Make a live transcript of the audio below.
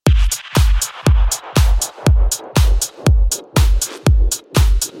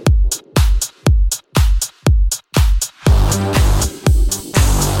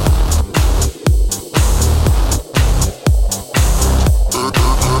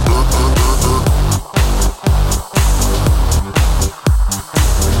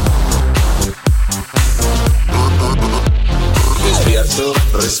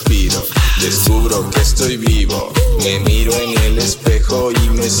estoy vivo. Me miro en el espejo y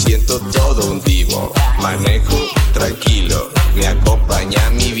me siento todo un divo. Manejo tranquilo, me acompaña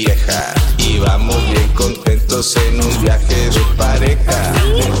mi vieja y vamos bien contentos en un viaje de pareja.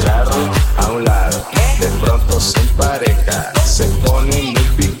 El carro a un lado, de pronto se empareja. Se pone muy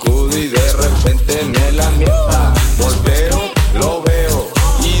picudo y de repente me la mienta. Volteo, lo veo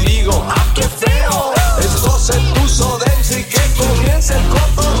y digo, ¡ah, qué feo! Esto se puso denso y que comience el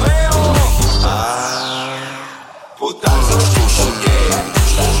cotorreo. Ah, putazos, ¿por qué?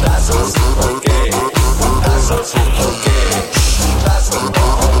 Putazos, ¿por qué? Putazos, ¿por qué? Putazos,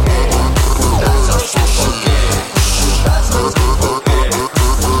 ¿por qué? Putazos, ¿por qué? Putazos, ¿por qué?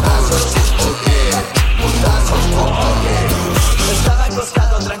 Putazos, ¿por qué? Putazos, ¿por qué? Estaba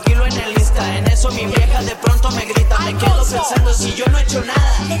acostado, tranquilo en el Insta. En eso mi vieja de pronto me grita. Me quedo pensando si yo no he hecho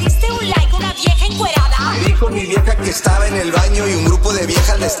nada. ¿Le diste un like a una vieja encuerada? Me dijo mi vieja que estaba en el baño y un grupo de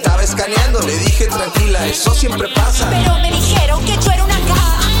viejas le estaba escaneando. Le dije, tranquila, eso siempre pasa. Pero me dijeron que yo era una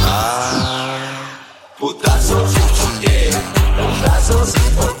caja. Ah, putazos, ¿por qué? Putazos,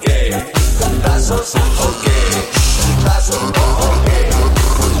 ¿por qué? Putazos, ¿por qué? Putazos, ¿por qué?